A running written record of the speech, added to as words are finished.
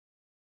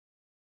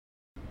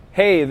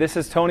Hey, this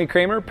is Tony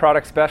Kramer,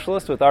 Product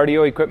Specialist with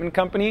RDO Equipment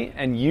Company,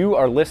 and you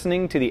are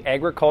listening to the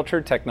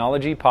Agriculture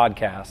Technology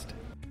Podcast.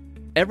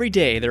 Every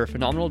day, there are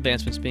phenomenal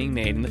advancements being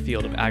made in the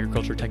field of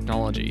agriculture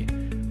technology.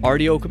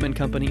 RDO Equipment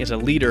Company is a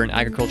leader in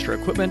agriculture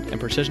equipment and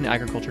precision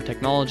agriculture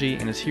technology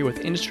and is here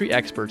with industry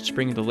experts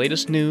bringing the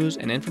latest news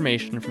and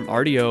information from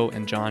RDO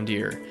and John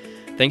Deere.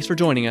 Thanks for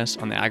joining us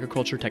on the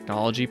Agriculture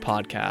Technology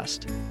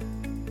Podcast.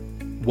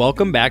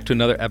 Welcome back to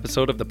another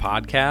episode of the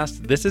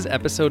podcast. This is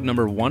episode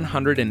number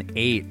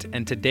 108,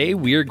 and today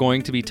we are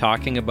going to be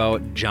talking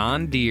about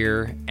John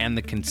Deere and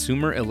the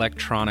Consumer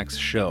Electronics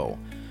Show.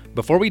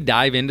 Before we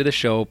dive into the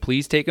show,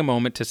 please take a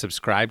moment to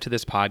subscribe to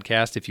this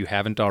podcast if you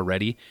haven't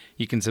already.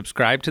 You can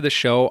subscribe to the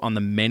show on the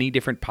many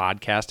different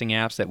podcasting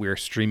apps that we are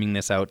streaming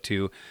this out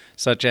to,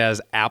 such as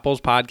Apple's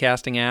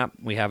podcasting app.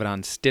 We have it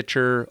on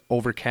Stitcher,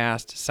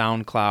 Overcast,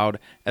 SoundCloud,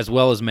 as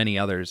well as many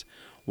others.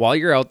 While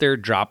you're out there,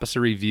 drop us a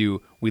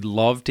review. We'd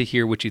love to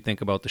hear what you think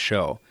about the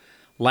show.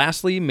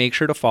 Lastly, make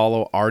sure to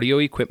follow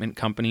RDO Equipment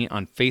Company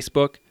on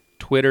Facebook,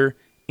 Twitter,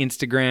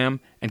 Instagram,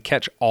 and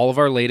catch all of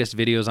our latest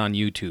videos on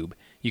YouTube.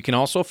 You can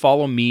also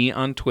follow me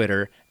on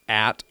Twitter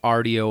at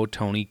RDO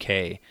Tony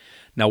K.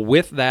 Now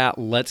with that,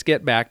 let's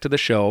get back to the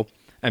show.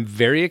 I'm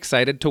very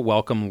excited to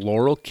welcome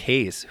Laurel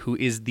Case, who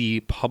is the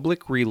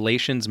Public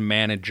Relations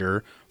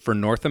Manager for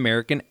North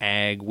American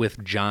Ag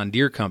with John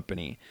Deere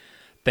Company.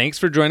 Thanks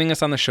for joining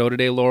us on the show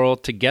today, Laurel.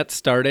 To get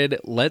started,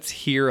 let's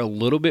hear a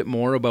little bit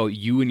more about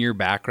you and your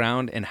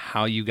background and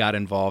how you got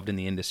involved in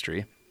the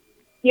industry.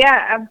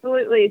 Yeah,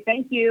 absolutely.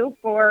 Thank you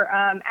for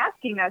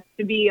asking us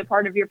to be a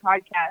part of your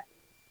podcast.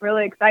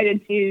 Really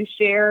excited to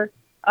share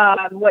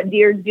what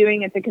Deere's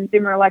doing at the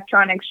Consumer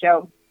Electronics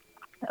Show.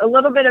 A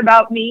little bit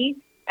about me.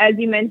 As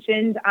you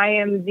mentioned, I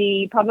am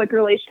the Public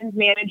Relations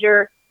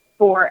Manager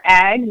for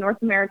Ag,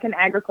 North American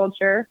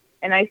Agriculture,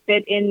 and I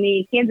sit in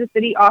the Kansas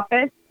City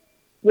office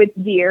with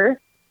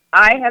Deere.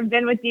 I have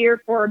been with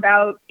Deere for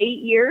about 8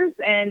 years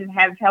and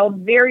have held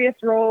various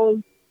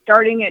roles,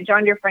 starting at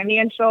John Deere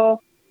Financial,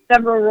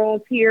 several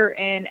roles here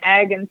in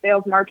Ag and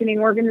Sales Marketing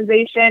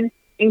Organization,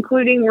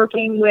 including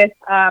working with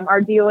our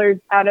dealers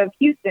out of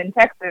Houston,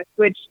 Texas,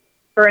 which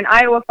for an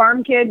Iowa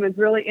farm kid was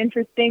really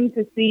interesting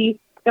to see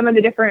some of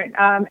the different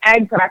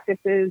ag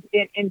practices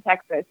in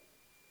Texas.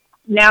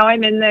 Now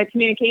I'm in the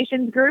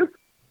communications group,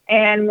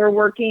 and we're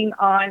working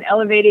on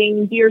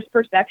elevating Deere's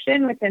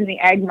perception within the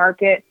ag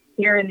market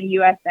here in the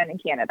U.S. and in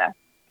Canada.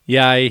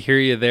 Yeah, I hear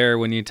you there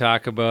when you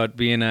talk about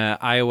being an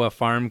Iowa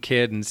farm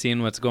kid and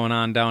seeing what's going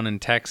on down in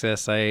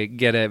Texas. I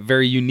get a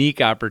very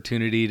unique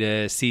opportunity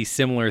to see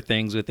similar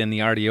things within the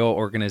RDO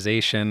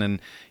organization.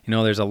 And, you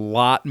know, there's a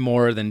lot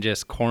more than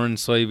just corn,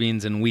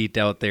 soybeans, and wheat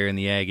out there in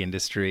the ag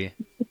industry.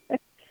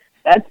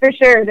 That's for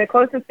sure. The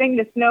closest thing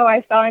to snow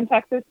I saw in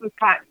Texas was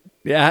cotton.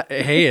 Yeah,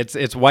 hey,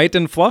 it's white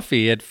and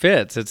fluffy. It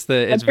fits. It's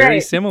very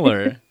right.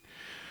 similar.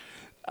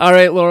 All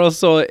right, Laurel,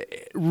 so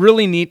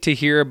really neat to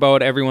hear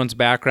about everyone's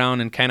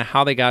background and kind of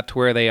how they got to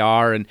where they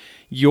are, and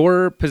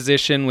your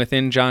position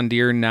within John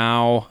Deere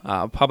now,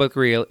 public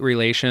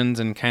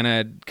relations, and kind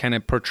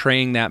of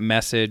portraying that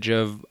message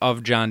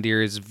of John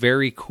Deere is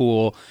very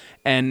cool,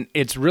 and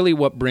it's really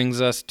what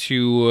brings us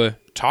to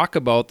talk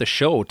about the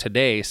show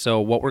today. So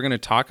what we're going to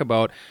talk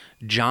about,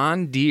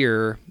 John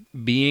Deere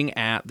being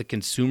at the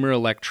Consumer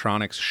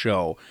Electronics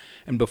Show.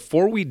 And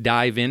before we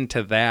dive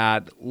into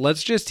that,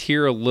 let's just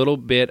hear a little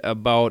bit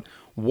about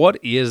what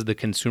is the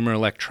Consumer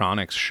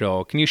Electronics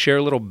Show. Can you share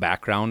a little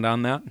background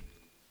on that?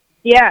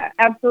 Yeah,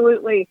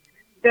 absolutely.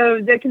 So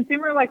the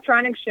Consumer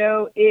Electronics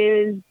Show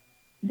is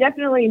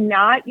definitely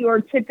not your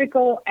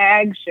typical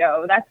ag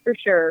show, that's for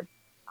sure.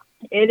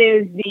 It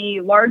is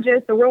the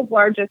world's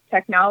largest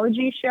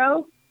technology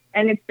show,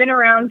 and it's been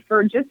around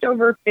for just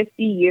over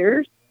 50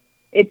 years.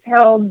 It's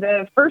held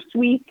the first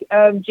week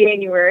of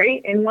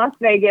January in Las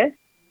Vegas,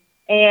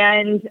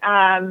 and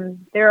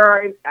there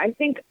are, I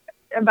think,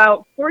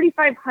 about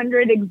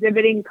 4,500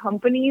 exhibiting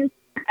companies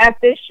at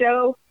this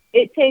show.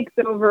 It takes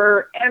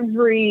over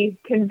every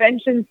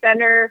convention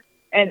center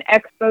and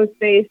expo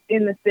space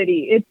in the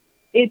city.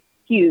 It's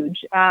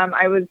huge. I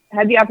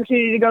had the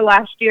opportunity to go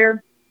last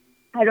year.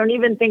 I don't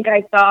even think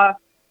I saw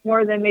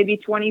more than maybe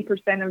 20%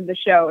 of the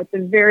show. It's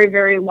a very,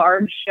 very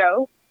large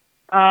show.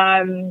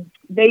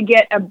 They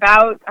get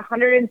about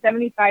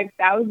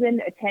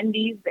 175,000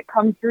 attendees that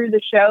come through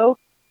the show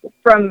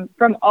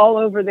from all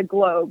over the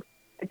globe.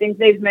 I think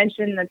they've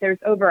mentioned that there's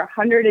over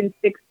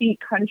 160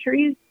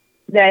 countries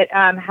that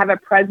have a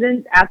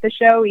presence at the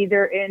show,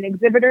 either in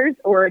exhibitors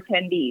or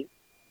attendees.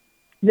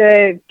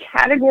 The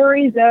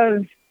categories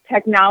of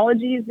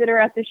technologies that are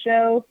at the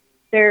show,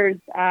 there's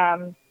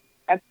a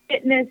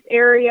fitness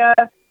area,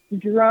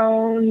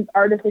 drones,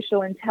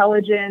 artificial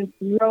intelligence,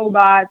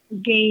 robots,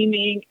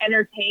 gaming,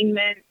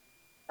 entertainment,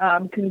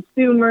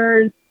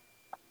 consumers.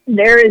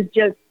 There is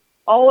just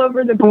all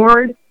over the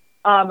board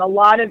a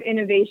lot of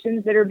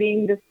innovations that are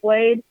being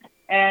displayed.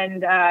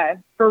 And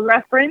for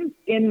reference,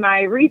 in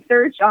my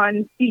research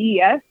on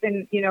CES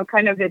and,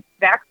 kind of its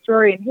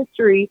backstory and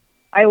history,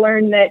 I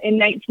learned that in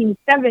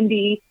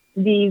 1970,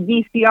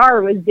 the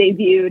VCR was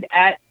debuted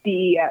at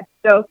CES.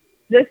 So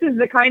this is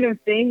the kind of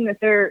thing that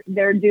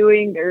they're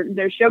doing.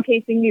 They're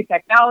showcasing new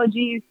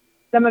technologies.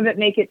 Some of it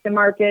make it to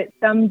market,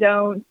 some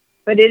don't.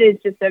 But it is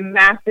just a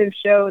massive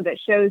show that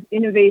shows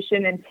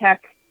innovation and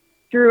tech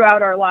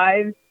throughout our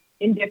lives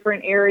in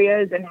different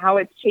areas and how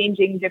it's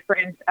changing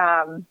different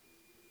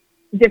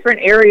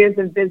areas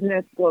of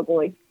business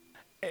globally.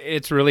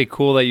 It's really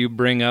cool that you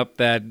bring up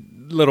that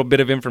little bit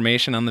of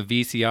information on the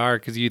VCR,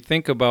 because you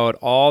think about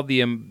all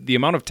the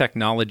amount of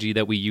technology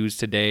that we use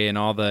today and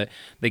all the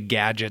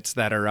gadgets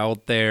that are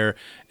out there,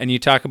 and you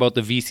talk about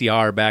the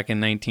VCR back in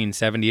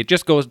 1970. It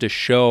just goes to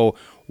show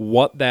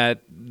what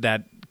that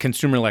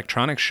Consumer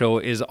Electronics Show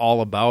is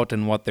all about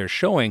and what they're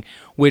showing,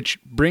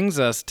 which brings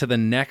us to the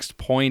next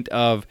point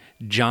of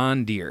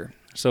John Deere.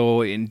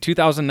 So in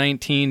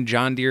 2019,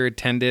 John Deere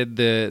attended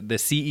the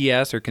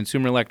CES, or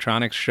Consumer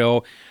Electronics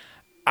Show.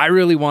 I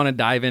really want to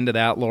dive into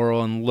that,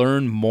 Laurel, and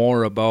learn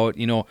more about,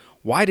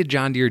 why did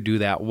John Deere do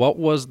that? What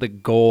was the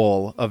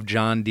goal of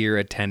John Deere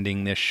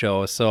attending this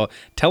show? So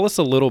tell us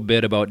a little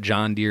bit about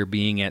John Deere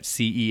being at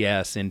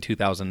CES in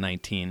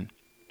 2019.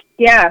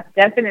 Yeah,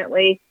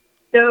 definitely.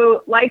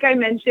 So like I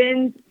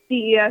mentioned,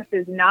 CES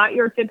is not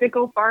your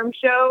typical farm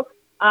show.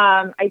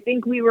 I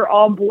think we were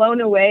all blown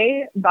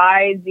away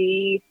by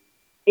the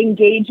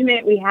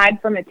engagement we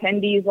had from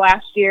attendees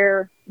last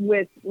year,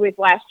 with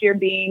last year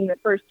being the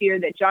first year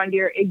that John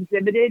Deere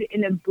exhibited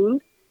in a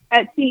booth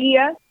at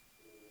CES.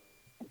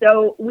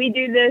 So we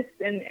do this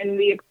and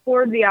we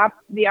explored the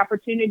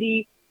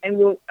opportunity, and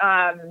we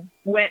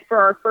went for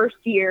our first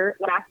year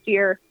last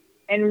year,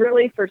 and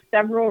really for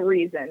several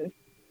reasons.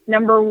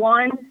 Number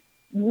one,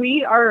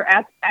 we are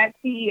at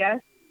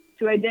CES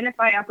to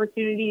identify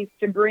opportunities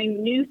to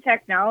bring new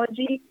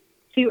technology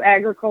to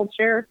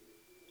agriculture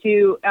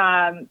to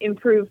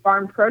improve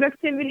farm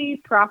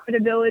productivity,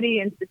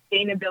 profitability, and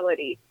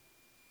sustainability.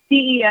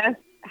 CES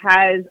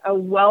has a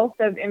wealth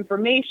of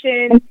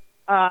information,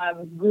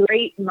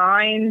 great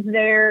minds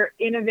there,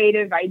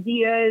 innovative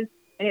ideas,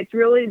 and it's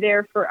really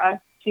there for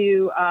us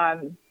to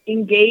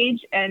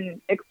engage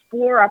and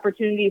explore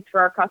opportunities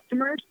for our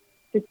customers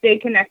to stay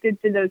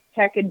connected to those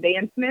tech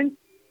advancements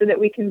so that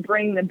we can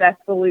bring the best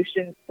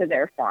solutions to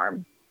their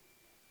farm.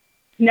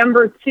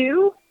 Number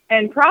two,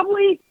 and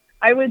probably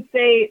I would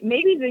say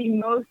maybe the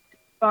most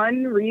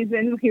fun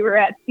reason we were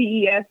at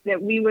CES,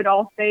 that we would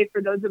all say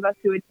for those of us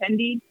who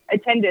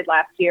attended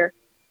last year,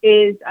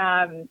 is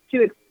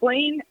to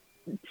explain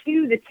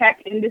to the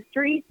tech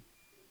industry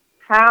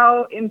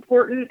how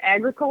important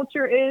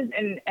agriculture is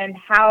and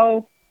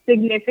how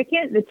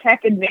significant the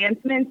tech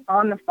advancements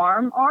on the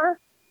farm are.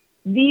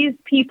 These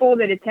people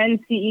that attend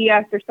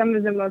CES are some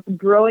of the most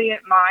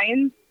brilliant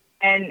minds,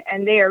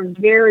 and they are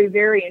very,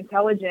 very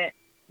intelligent.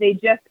 They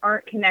just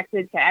aren't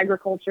connected to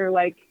agriculture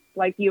like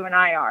you and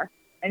I are.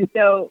 And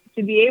so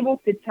to be able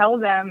to tell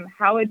them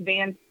how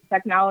advanced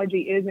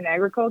technology is in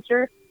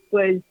agriculture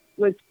was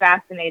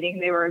fascinating.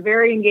 They were a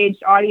very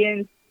engaged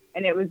audience,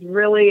 and it was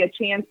really a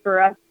chance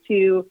for us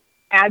to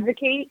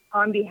advocate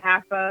on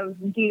behalf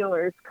of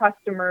dealers,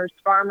 customers,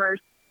 farmers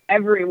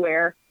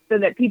everywhere, so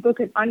that people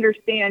could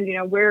understand,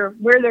 where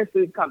their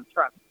food comes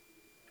from.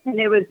 And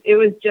it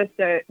was just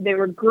they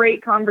were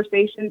great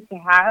conversations to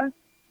have,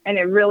 and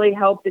it really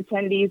helped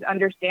attendees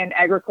understand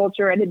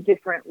agriculture at a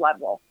different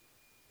level.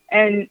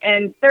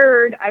 And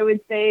third, I would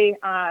say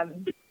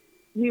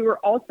we were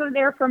also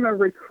there from a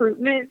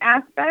recruitment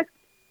aspect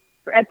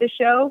at the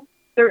show.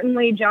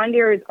 Certainly, John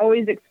Deere is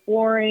always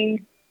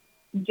exploring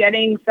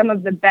getting some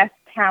of the best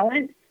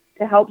talent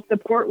to help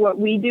support what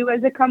we do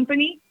as a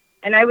company.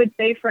 And I would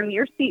say from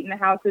your seat in the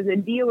house as a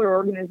dealer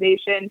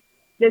organization,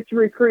 this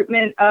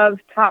recruitment of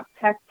top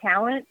tech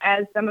talent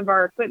as some of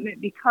our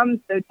equipment becomes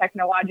so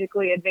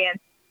technologically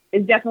advanced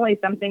is definitely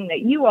something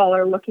that you all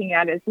are looking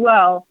at as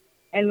well.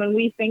 And when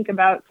we think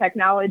about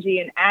technology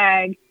and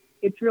ag,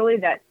 it's really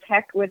that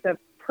tech with a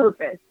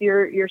purpose.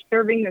 You're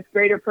serving this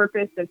greater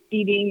purpose of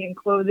feeding and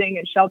clothing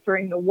and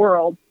sheltering the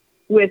world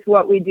with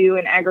what we do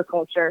in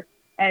agriculture.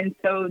 And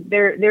so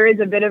there is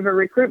a bit of a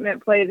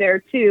recruitment play there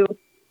too,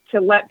 to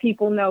let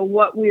people know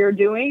what we are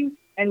doing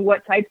and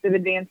what types of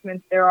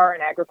advancements there are in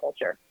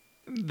agriculture.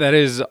 That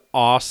is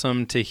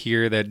awesome to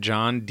hear that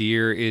John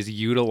Deere is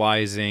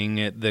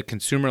utilizing the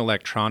Consumer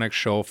Electronics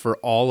Show for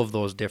all of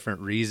those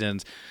different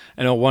reasons.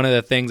 I know one of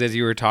the things as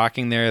you were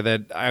talking there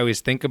that I always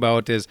think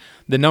about is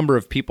the number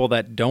of people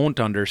that don't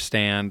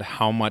understand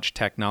how much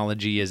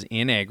technology is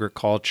in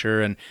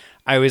agriculture. And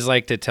I always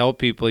like to tell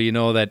people,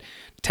 that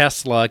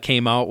Tesla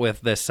came out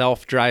with the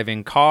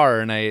self-driving car,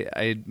 and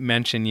I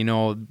mentioned,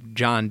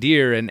 John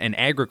Deere and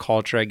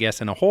agriculture, I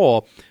guess, in a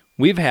whole.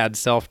 We've had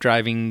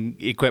self-driving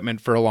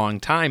equipment for a long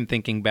time,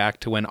 thinking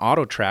back to when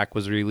AutoTrack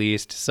was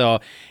released. So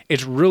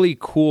it's really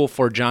cool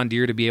for John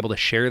Deere to be able to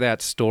share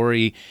that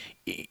story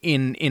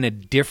in a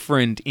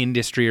different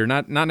industry, or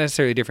not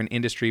necessarily a different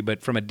industry,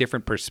 but from a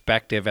different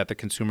perspective at the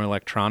Consumer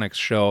Electronics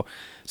Show.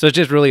 So it's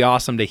just really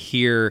awesome to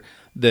hear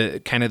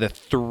the kind of the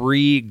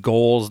three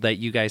goals that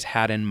you guys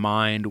had in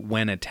mind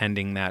when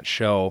attending that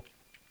show.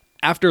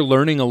 After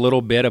learning a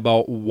little bit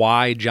about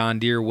why John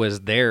Deere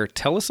was there,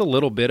 tell us a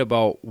little bit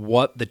about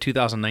what the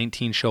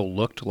 2019 show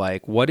looked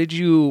like. What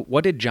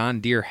did John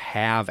Deere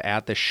have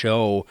at the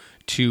show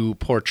to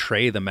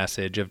portray the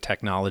message of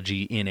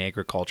technology in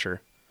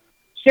agriculture?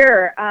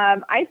 Sure.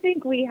 I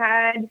think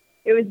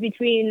it was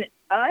between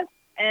us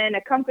and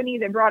a company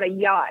that brought a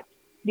yacht,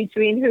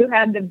 between who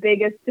had the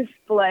biggest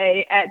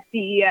display at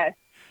CES.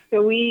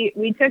 So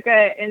we took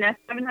an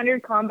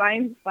S700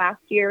 combine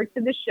last year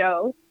to the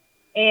show.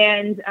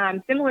 And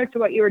similar to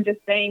what you were just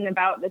saying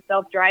about the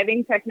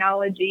self-driving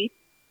technology,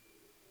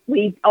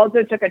 we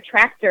also took a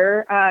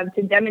tractor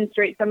to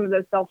demonstrate some of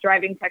those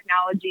self-driving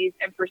technologies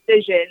and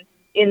precision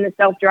in the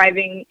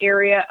self-driving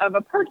area of a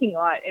parking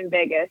lot in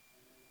Vegas.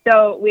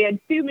 So we had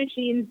 2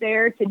 machines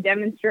there to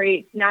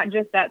demonstrate not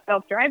just that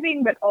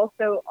self-driving, but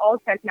also all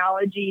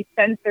technology,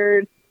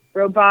 sensors,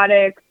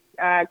 robotics,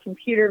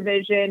 computer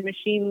vision,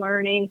 machine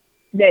learning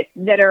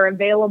that are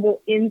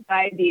available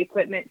inside the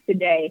equipment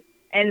today.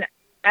 And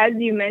as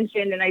you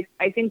mentioned, and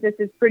I think this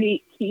is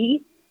pretty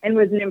key and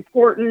was an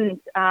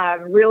important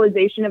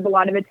realization of a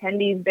lot of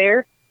attendees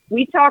there,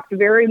 we talked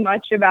very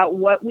much about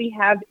what we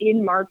have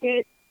in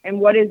market and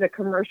what is a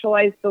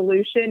commercialized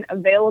solution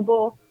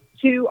available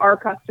to our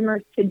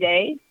customers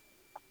today.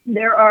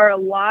 There are a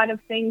lot of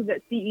things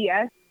at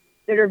CES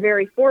that are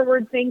very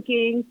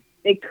forward-thinking.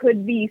 They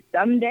could be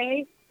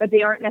someday, but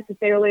they aren't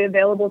necessarily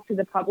available to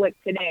the public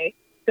today.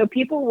 So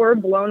people were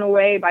blown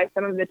away by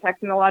some of the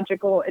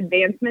technological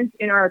advancements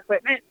in our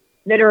equipment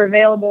that are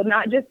available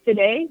not just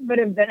today, but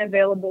have been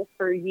available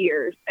for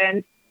years.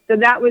 And so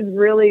that was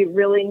really,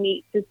 really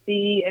neat to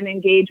see and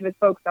engage with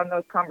folks on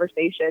those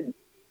conversations.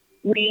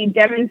 We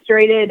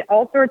demonstrated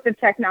all sorts of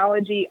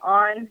technology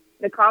on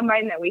the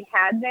combine that we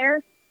had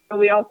there, but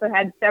we also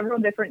had several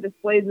different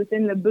displays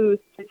within the booth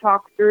to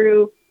talk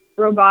through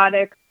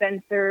robotics,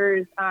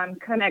 sensors,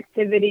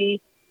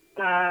 connectivity,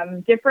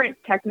 different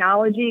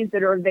technologies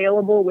that are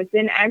available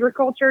within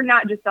agriculture,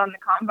 not just on the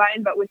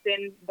combine, but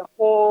within the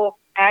whole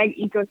ag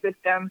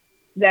ecosystem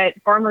that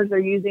farmers are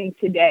using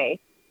today.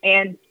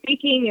 And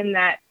speaking in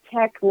that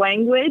tech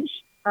language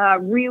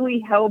really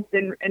helped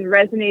and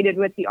resonated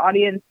with the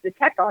audience, the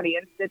tech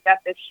audience that's at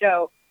this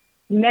show.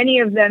 Many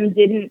of them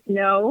didn't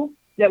know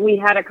that we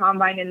had a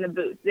combine in the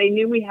booth. They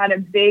knew we had a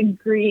big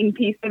green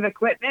piece of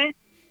equipment,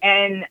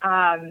 and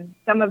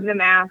some of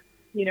them asked,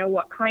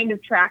 what kind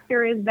of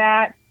tractor is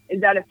that? Is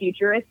that a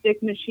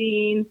futuristic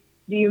machine?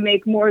 Do you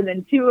make more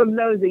than 2 of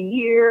those a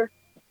year?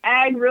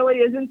 Ag really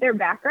isn't their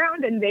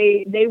background, and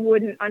they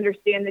wouldn't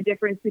understand the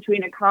difference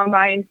between a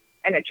combine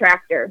and a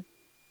tractor.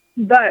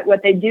 But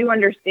what they do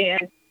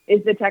understand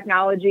is the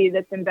technology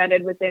that's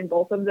embedded within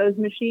both of those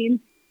machines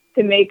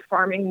to make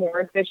farming more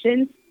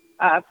efficient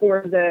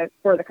for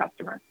the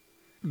customer.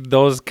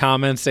 Those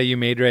comments that you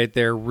made right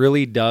there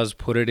really does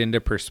put it into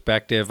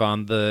perspective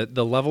on the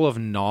level of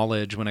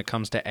knowledge when it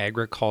comes to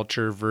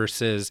agriculture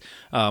versus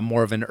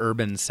more of an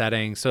urban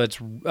setting. So it's,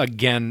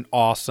 again,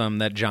 awesome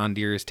that John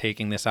Deere is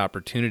taking this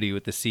opportunity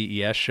with the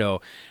CES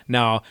show.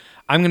 Now,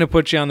 I'm going to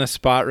put you on the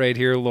spot right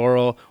here,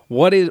 Laurel.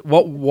 What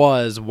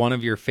was one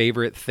of your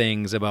favorite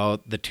things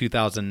about the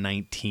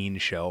 2019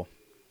 show?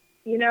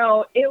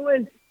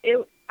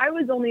 I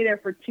was only there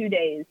for 2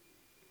 days.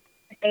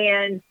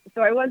 And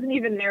so I wasn't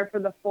even there for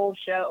the full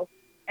show.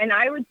 And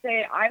I would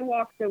say I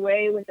walked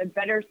away with a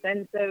better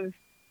sense of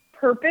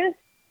purpose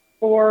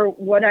for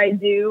what I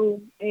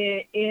do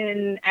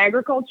in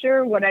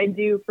agriculture, what I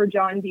do for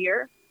John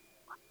Deere.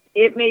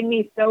 It made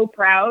me so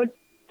proud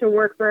to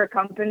work for a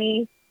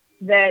company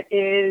that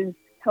is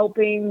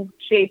helping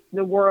shape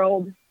the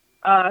world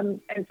and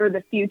for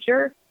the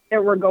future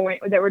that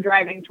we're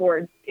driving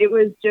towards. It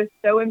was just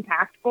so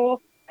impactful,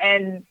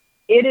 and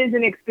it is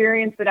an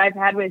experience that I've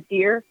had with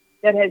Deere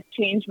that has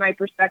changed my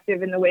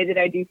perspective in the way that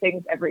I do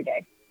things every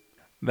day.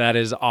 That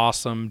is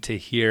awesome to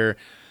hear.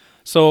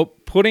 So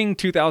putting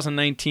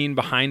 2019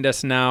 behind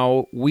us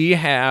now, we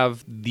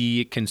have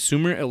the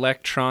Consumer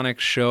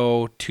Electronics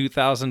Show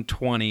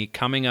 2020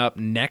 coming up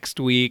next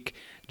week,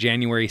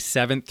 January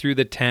 7th through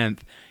the 10th.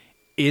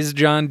 Is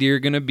John Deere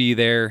going to be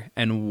there,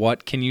 and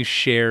what can you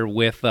share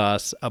with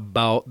us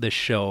about the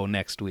show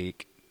next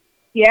week?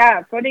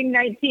 Yeah, putting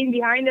 19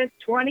 behind us,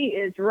 20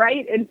 is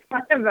right in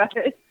front of us.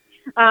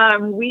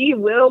 We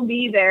will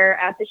be there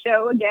at the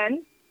show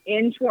again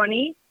in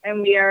 20,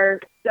 and we are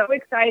so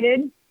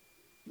excited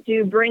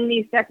to bring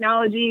these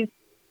technologies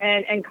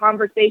and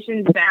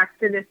conversations back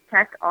to this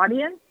tech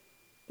audience.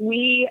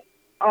 We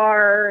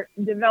are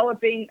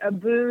developing a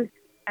booth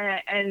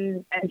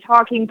and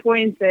talking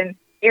points and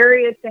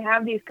areas to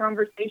have these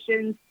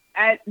conversations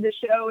at the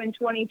show in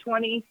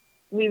 2020.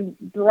 We've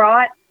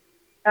brought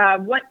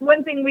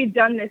one thing we've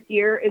done this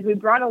year is we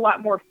brought a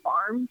lot more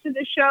farm to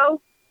the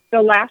show. So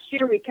last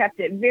year we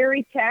kept it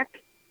very tech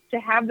to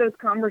have those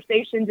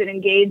conversations and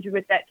engage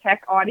with that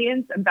tech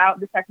audience about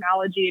the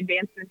technology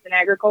advancements in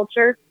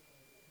agriculture.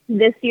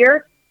 This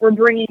year we're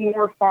bringing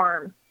more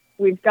farm.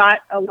 We've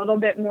got a little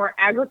bit more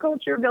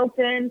agriculture built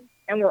in,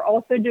 and we're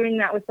also doing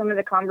that with some of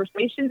the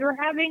conversations we're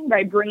having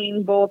by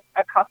bringing both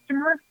a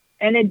customer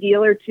and a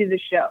dealer to the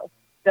show.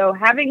 So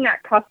having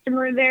that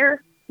customer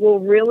there will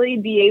really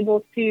be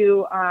able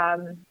to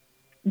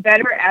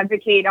better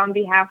advocate on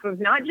behalf of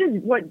not just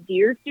what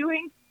Deere's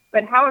doing,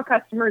 but how a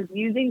customer is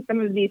using some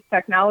of these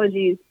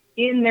technologies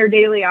in their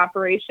daily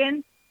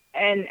operation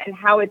and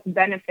how it's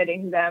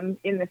benefiting them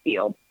in the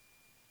field.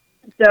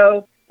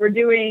 So we're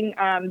doing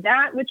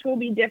that, which will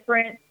be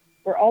different.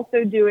 We're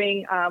also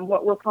doing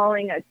what we're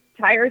calling a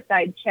tire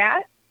side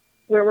chat,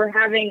 where we're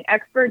having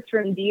experts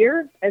from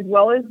Deere as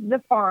well as the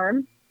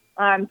farm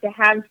to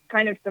have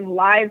kind of some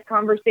live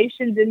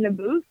conversations in the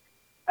booth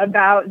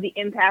about the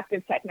impact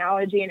of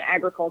technology in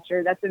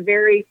agriculture. That's a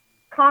very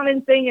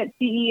common thing at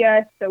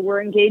CES, so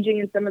we're engaging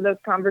in some of those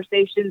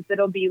conversations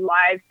that'll be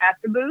live at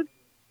the booth.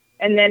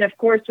 And then, of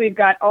course, we've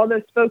got all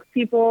those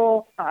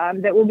spokespeople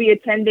that will be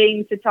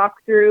attending to talk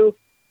through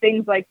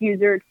things like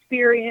user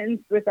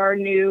experience with our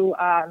new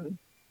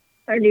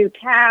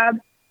cab,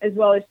 as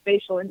well as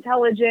spatial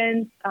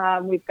intelligence.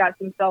 We've got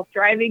some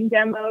self-driving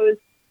demos.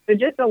 So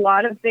just a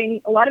lot of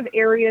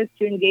areas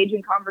to engage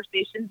in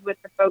conversations with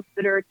the folks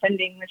that are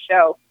attending the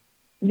show.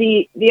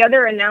 The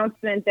other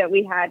announcement that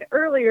we had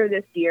earlier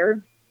this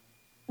year,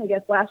 I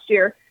guess last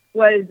year,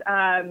 was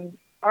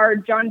our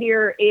John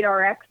Deere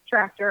 8RX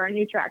tractor, our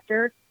new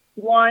tractor,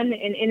 won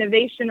an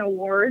innovation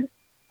award.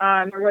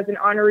 There was an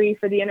honoree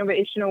for the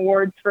innovation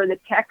awards for the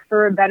Tech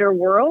for a Better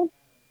World.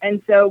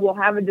 And so we'll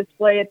have a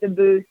display at the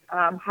booth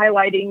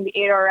highlighting the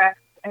 8RX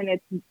and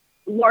its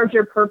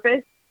larger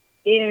purpose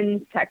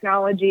in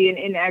technology and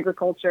in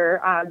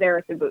agriculture there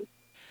at the booth.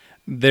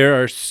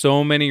 There are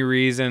so many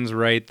reasons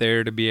right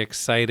there to be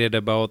excited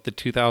about the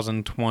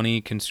 2020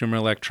 Consumer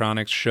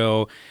Electronics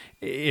Show.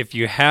 If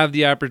you have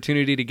the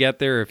opportunity to get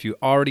there, if you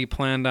already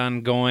planned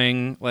on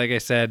going, like I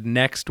said,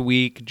 next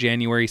week,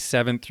 January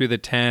 7th through the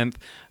 10th,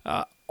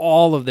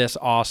 all of this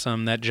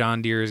awesome that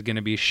John Deere is going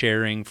to be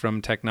sharing,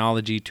 from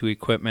technology to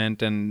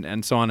equipment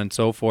and so on and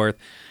so forth.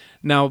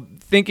 Now,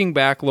 thinking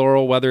back,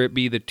 Laurel, whether it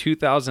be the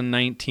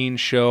 2019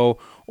 show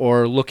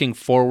or looking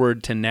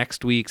forward to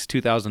next week's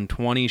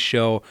 2020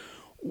 show,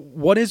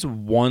 what is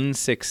one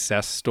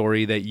success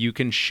story that you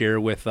can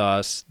share with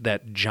us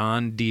that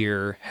John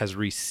Deere has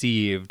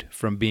received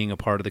from being a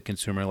part of the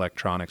Consumer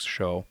Electronics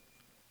Show?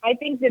 I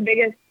think the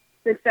biggest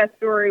success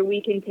story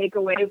we can take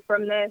away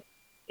from this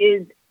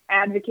is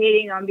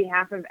advocating on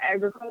behalf of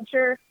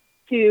agriculture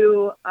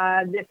to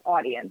this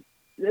audience.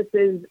 This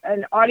is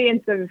an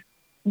audience of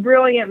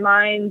brilliant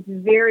minds,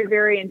 very,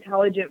 very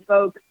intelligent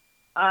folks.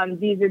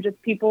 These are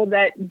just people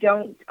that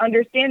don't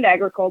understand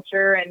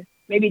agriculture and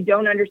maybe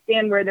don't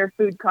understand where their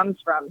food comes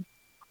from.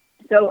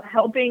 So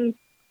helping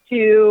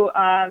to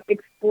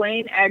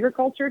explain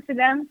agriculture to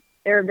them,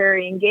 they're a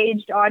very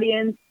engaged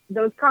audience.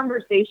 Those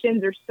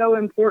conversations are so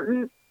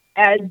important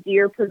as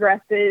Deere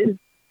progresses,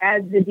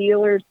 as the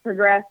dealers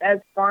progress, as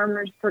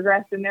farmers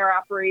progress in their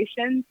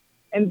operations.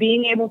 And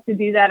being able to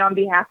do that on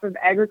behalf of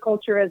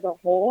agriculture as a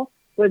whole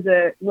was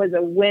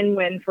a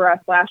win-win for us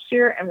last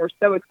year, and we're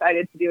so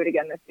excited to do it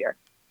again this year.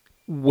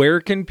 Where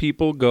can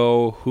people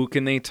go? Who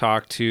can they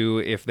talk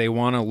to if they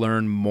want to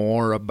learn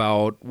more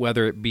about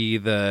whether it be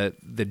the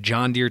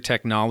John Deere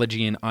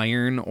technology in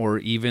iron or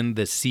even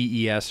the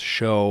CES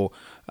show?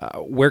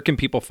 Where can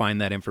people find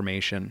that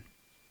information?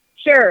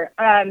 Sure.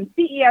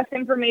 CES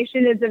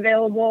information is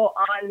available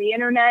on the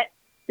internet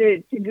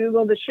to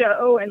Google the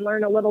show and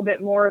learn a little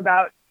bit more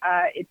about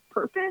its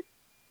purpose.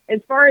 As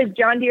far as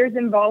John Deere's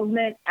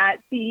involvement at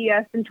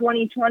CES in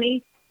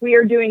 2020, we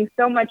are doing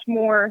so much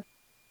more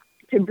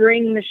to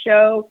bring the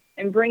show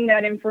and bring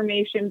that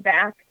information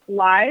back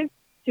live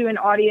to an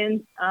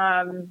audience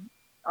on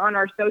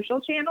our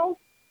social channels.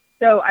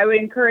 So I would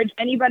encourage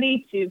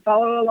anybody to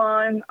follow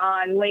along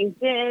on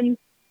LinkedIn,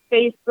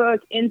 Facebook,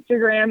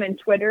 Instagram, and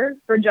Twitter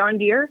for John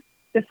Deere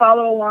to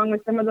follow along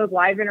with some of those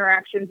live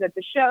interactions at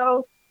the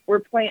show. We're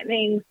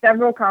planning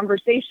several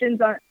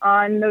conversations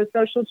on those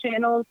social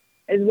channels,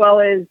 as well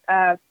as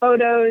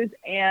photos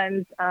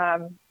and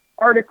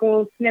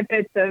articles,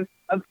 snippets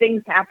of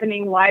things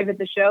happening live at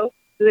the show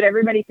so that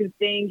everybody can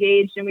stay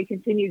engaged and we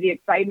continue the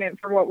excitement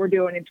for what we're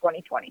doing in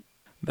 2020.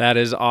 That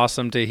is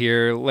awesome to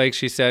hear. Like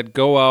she said,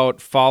 go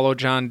out, follow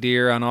John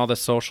Deere on all the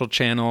social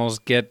channels.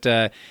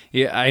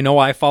 I know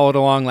I followed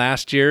along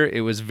last year.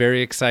 It was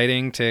very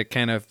exciting to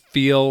kind of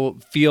feel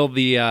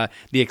the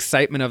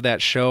excitement of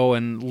that show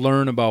and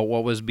learn about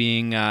what was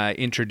being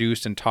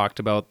introduced and talked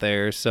about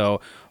there. So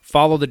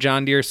follow the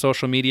John Deere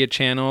social media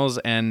channels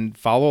and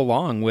follow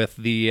along with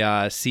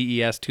the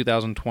CES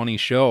 2020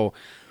 show.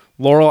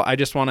 Laurel, I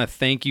just want to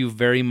thank you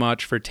very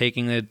much for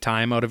taking the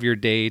time out of your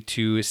day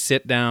to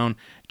sit down,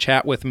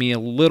 chat with me a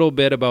little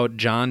bit about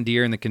John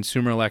Deere and the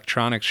Consumer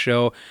Electronics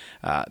Show.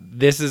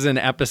 This is a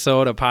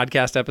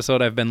podcast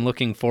episode I've been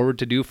looking forward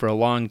to do for a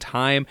long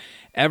time,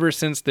 ever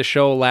since the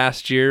show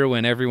last year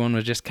when everyone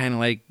was just kind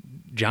of like,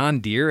 John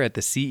Deere at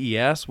the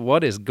CES?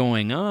 What is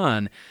going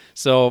on?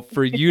 So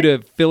for you to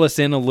fill us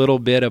in a little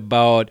bit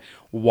about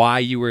why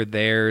you were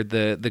there,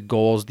 the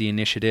goals, the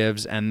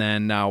initiatives, and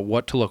then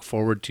what to look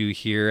forward to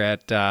here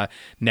at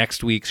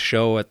next week's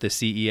show at the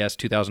CES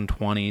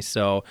 2020.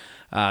 So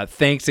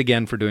thanks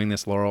again for doing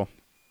this, Laurel.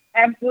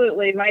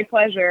 Absolutely. My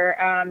pleasure.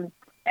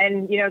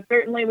 And,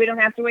 certainly we don't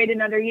have to wait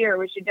another year.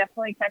 We should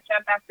definitely catch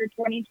up after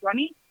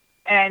 2020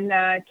 and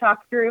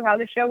talk through how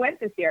the show went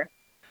this year.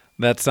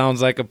 That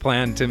sounds like a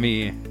plan to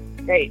me.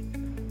 Great.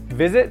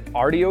 Visit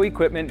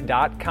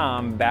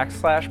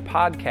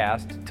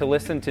rdioequipment.com/podcast to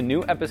listen to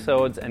new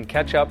episodes and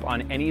catch up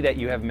on any that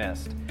you have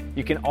missed.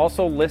 You can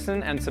also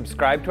listen and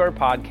subscribe to our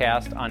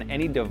podcast on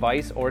any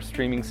device or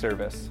streaming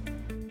service.